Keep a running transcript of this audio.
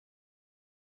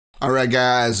All right,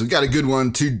 guys, we got a good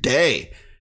one today.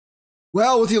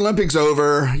 Well, with the Olympics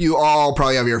over, you all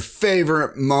probably have your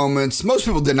favorite moments. Most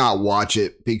people did not watch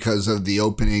it because of the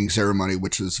opening ceremony,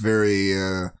 which was very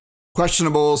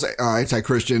questionable,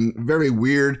 anti-Christian, very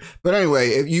weird. But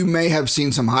anyway, you may have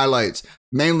seen some highlights,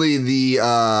 mainly the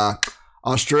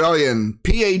Australian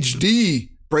PhD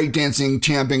breakdancing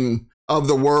champion of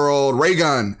the world,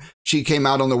 Raygun. She came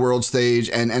out on the world stage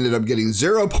and ended up getting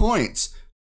 0 points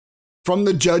from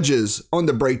the judges on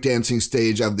the breakdancing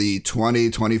stage of the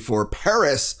 2024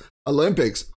 Paris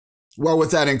Olympics. Well,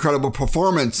 with that incredible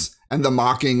performance and the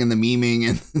mocking and the memeing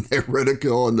and the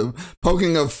ridicule and the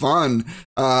poking of fun,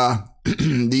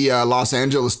 the Los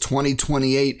Angeles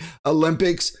 2028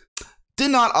 Olympics did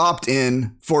not opt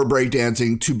in for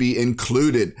breakdancing to be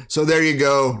included. So there you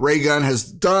go. Raygun has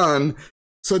done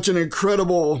such an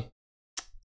incredible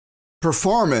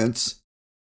performance.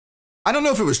 I don't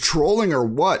know if it was trolling or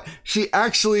what. She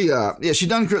actually, she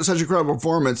done such an incredible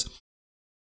performance.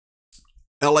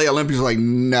 LA Olympics are like,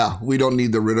 no, we don't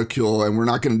need the ridicule, and we're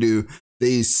not going to do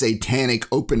the satanic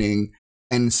opening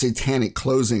and satanic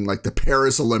closing like the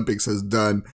Paris Olympics has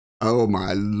done. Oh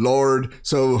my Lord.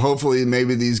 So hopefully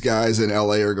maybe these guys in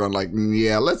LA are going like,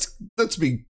 yeah, let's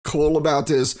be cool about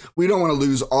this. We don't want to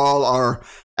lose all our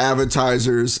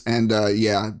advertisers. And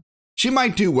yeah, she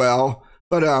might do well,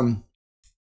 but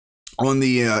on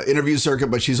the interview circuit,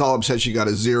 but she's all upset she got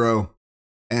a 0.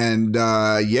 And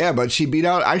yeah, but she beat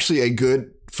out actually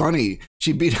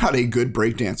she beat out a good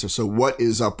breakdancer. So what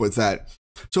is up with that?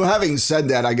 So having said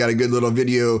that, I got a good little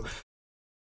video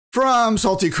from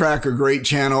Salty Cracker, great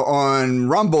channel on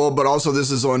Rumble, but also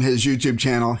this is on his YouTube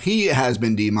channel. He has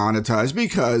been demonetized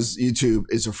because YouTube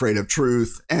is afraid of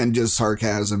truth and just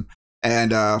sarcasm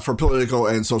and for political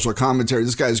and social commentary.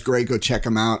 This guy's great. Go check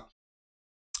him out.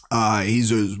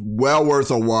 He's well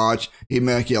worth a watch. He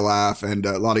make you laugh and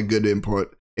a lot of good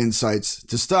insights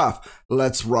to stuff.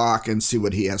 Let's rock and see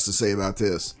what he has to say about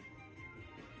this.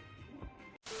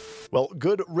 Well,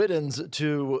 good riddance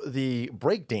to the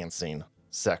breakdancing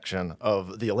section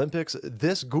of the Olympics.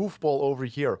 This goofball over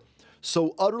here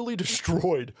so utterly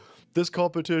destroyed this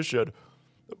competition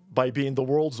by being the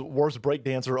world's worst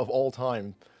breakdancer of all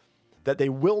time that they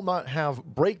will not have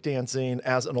breakdancing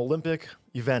as an Olympic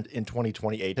event in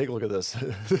 2028. Take a look at this.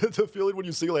 The feeling when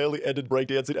you single-handedly ended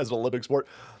breakdancing as an Olympic sport.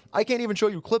 I can't even show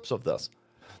you clips of this.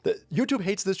 YouTube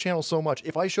hates this channel so much.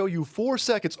 If I show you 4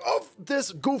 seconds of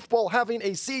this goofball having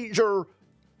a seizure,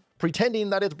 pretending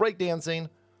that it's breakdancing,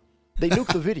 they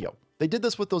nuke the video. They did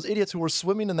this with those idiots who were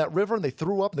swimming in that river and they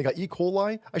threw up and they got E.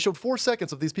 coli. I showed 4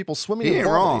 seconds of these people swimming in the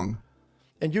water. Wrong.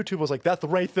 And YouTube was like, that's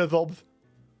racism.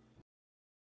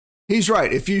 He's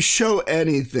right. If you show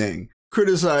anything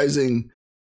criticizing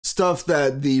stuff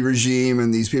that the regime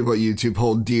and these people at YouTube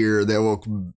hold dear, they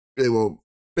will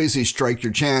basically strike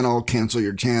your channel, cancel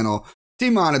your channel,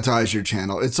 demonetize your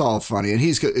channel. It's all funny, and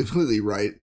he's completely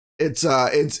right.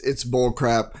 It's bull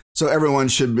crap. So everyone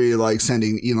should be like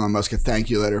sending Elon Musk a thank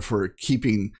you letter for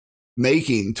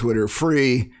making Twitter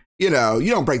free. You know, you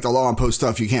don't break the law and post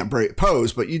stuff you can't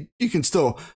post, but you can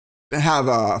still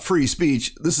have free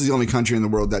speech. This is the only country in the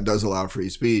world that does allow free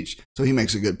speech. So he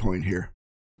makes a good point here.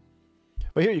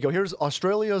 But here you go. Here's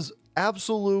Australia's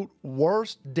absolute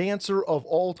worst dancer of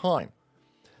all time.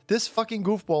 This fucking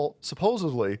goofball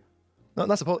supposedly,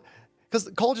 not supposed, because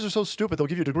colleges are so stupid, they'll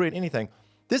give you a degree in anything.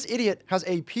 This idiot has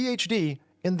a PhD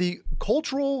in the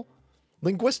cultural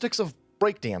linguistics of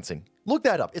breakdancing. Look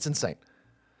that up. It's insane.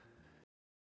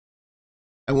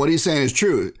 And what he's saying is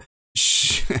true.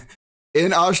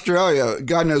 In Australia,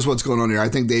 God knows what's going on here. I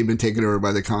think they've been taken over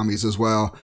by the commies as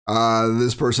well.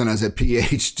 This person has a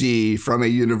PhD from a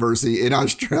university in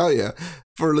Australia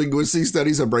for linguistic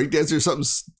studies of breakdance or something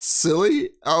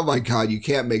silly. Oh my God, you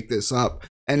can't make this up.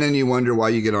 And then you wonder why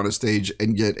you get on a stage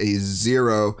and get a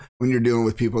 0 when you're dealing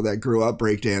with people that grew up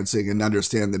breakdancing and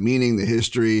understand the meaning, the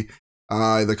history,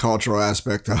 the cultural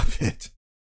aspect of it.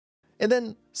 And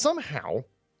then somehow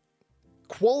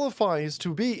qualifies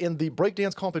to be in the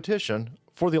breakdance competition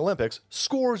for the Olympics,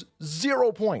 scores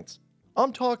 0 points.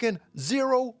 I'm talking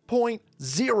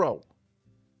 0.0.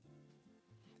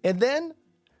 And then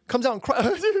comes out and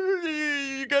cries,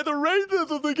 you guys are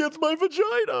racist against my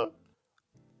vagina.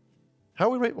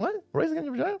 How are we what? Racist against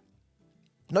your vagina?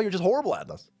 No, you're just horrible at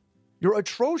this. You're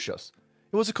atrocious.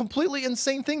 It was a completely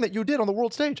insane thing that you did on the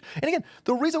world stage. And again,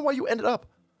 the reason why you ended up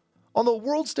on the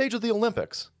world stage of the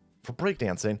Olympics for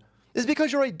breakdancing is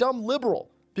because you're a dumb liberal.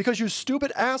 Because you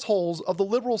stupid assholes of the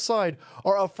liberal side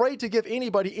are afraid to give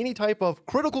anybody any type of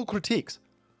critical critiques.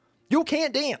 You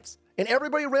can't dance. And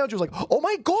everybody around you is like, oh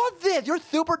my God, Viv, you're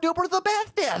super duper the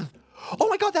best, Viv. Oh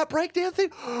my God, that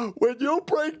breakdancing! When you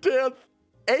breakdance,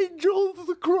 angels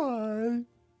cry.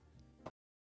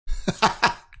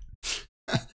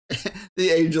 The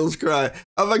angels cry.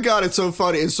 Oh my God, it's so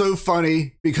funny. It's so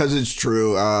funny because it's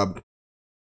true. I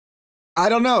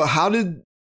don't know. How did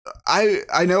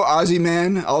I know Ozzy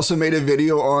Man also made a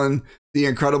video on the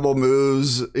incredible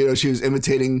moves. You know, she was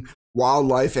imitating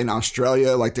wildlife in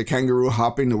Australia, like the kangaroo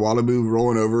hopping, the wallaby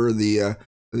rolling over,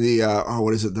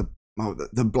 what is it?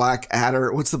 The black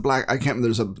adder. What's the black? I can't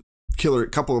remember. There's a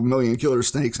couple of million killer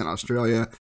snakes in Australia.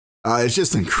 It's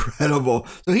just incredible.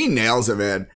 So he nails it,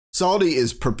 man. Salty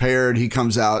is prepared. He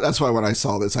comes out. That's why when I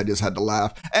saw this, I just had to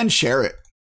laugh and share it.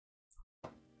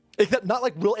 Except not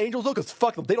like real angels, though, because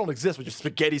fuck them. They don't exist with your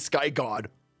spaghetti sky god.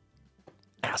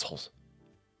 Assholes.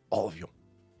 All of you.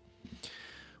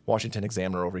 Washington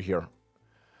Examiner over here.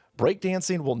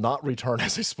 Breakdancing will not return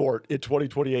as a sport in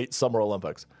 2028 Summer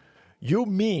Olympics. You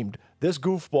memed this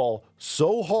goofball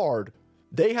so hard,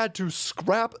 they had to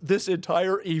scrap this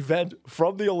entire event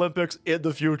from the Olympics in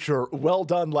the future. Well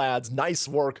done, lads. Nice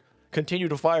work. Continue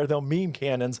to fire them meme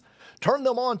cannons. Turn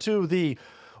them on to the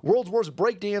world's worst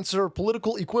breakdancer,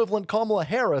 political equivalent Kamala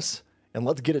Harris. And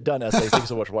let's get it done, SA. Thank you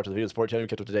so much for watching the video. Support channel.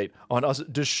 Kept up to date on us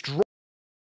destroying.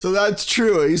 So that's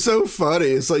true. He's so funny.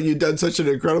 It's like you've done such an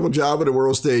incredible job on the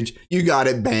world stage. You got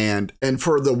it banned. And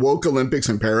for the woke Olympics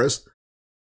in Paris,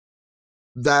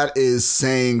 that is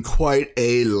saying quite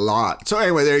a lot. So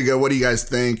anyway, there you go. What do you guys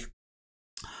think?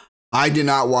 I did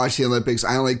not watch the Olympics.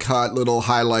 I only caught little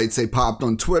highlights. They popped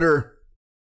on Twitter.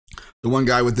 The one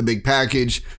guy with the big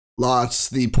package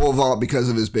lost the pole vault because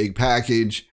of his big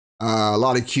package. A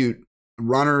lot of cute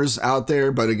runners out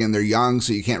there, but again, they're young,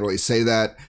 so you can't really say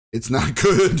that. It's not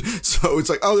good. So it's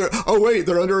like, oh wait,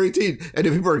 they're under 18. And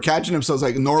if people are catching themselves,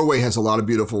 like Norway has a lot of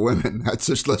beautiful women. Let's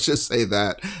just say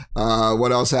that.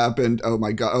 What else happened? Oh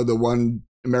my God. Oh, the one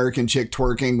American chick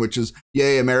twerking, which is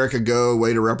yay, America go,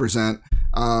 way to represent.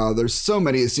 There's so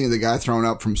many. Seeing the guy thrown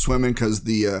up from swimming because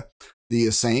the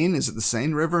Seine, is it the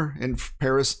Seine River in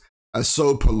Paris?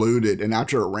 So polluted. And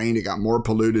after it rained, it got more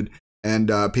polluted. And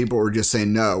people were just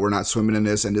saying, no, we're not swimming in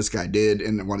this. And this guy did.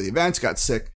 And one of the events got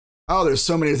sick. Oh, there's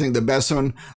so many things. The best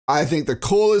one, I think the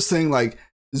coolest thing, like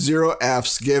 0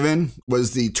 Fs given,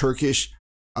 was the Turkish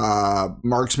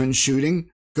marksman shooting.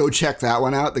 Go check that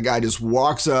one out. The guy just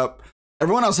walks up.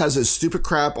 Everyone else has this stupid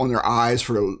crap on their eyes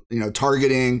for,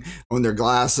 targeting on their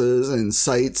glasses and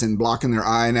sights and blocking their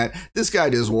eye and that. This guy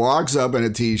just walks up in a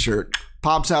t-shirt,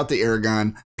 pops out the air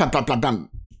gun, pop, pop, pop, pop.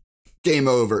 Game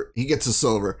over. He gets a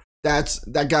silver. That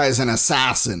guy is an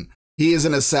assassin. He is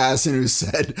an assassin who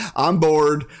said, I'm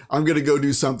bored. I'm going to go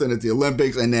do something at the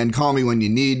Olympics and then call me when you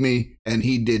need me. And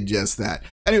he did just that.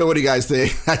 Anyway, what do you guys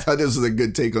think? I thought this was a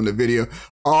good take on the video.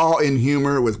 All in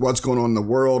humor with what's going on in the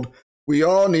world. We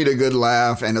all need a good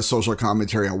laugh and a social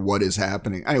commentary on what is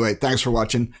happening. Anyway, thanks for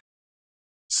watching.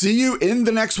 See you in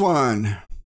the next one.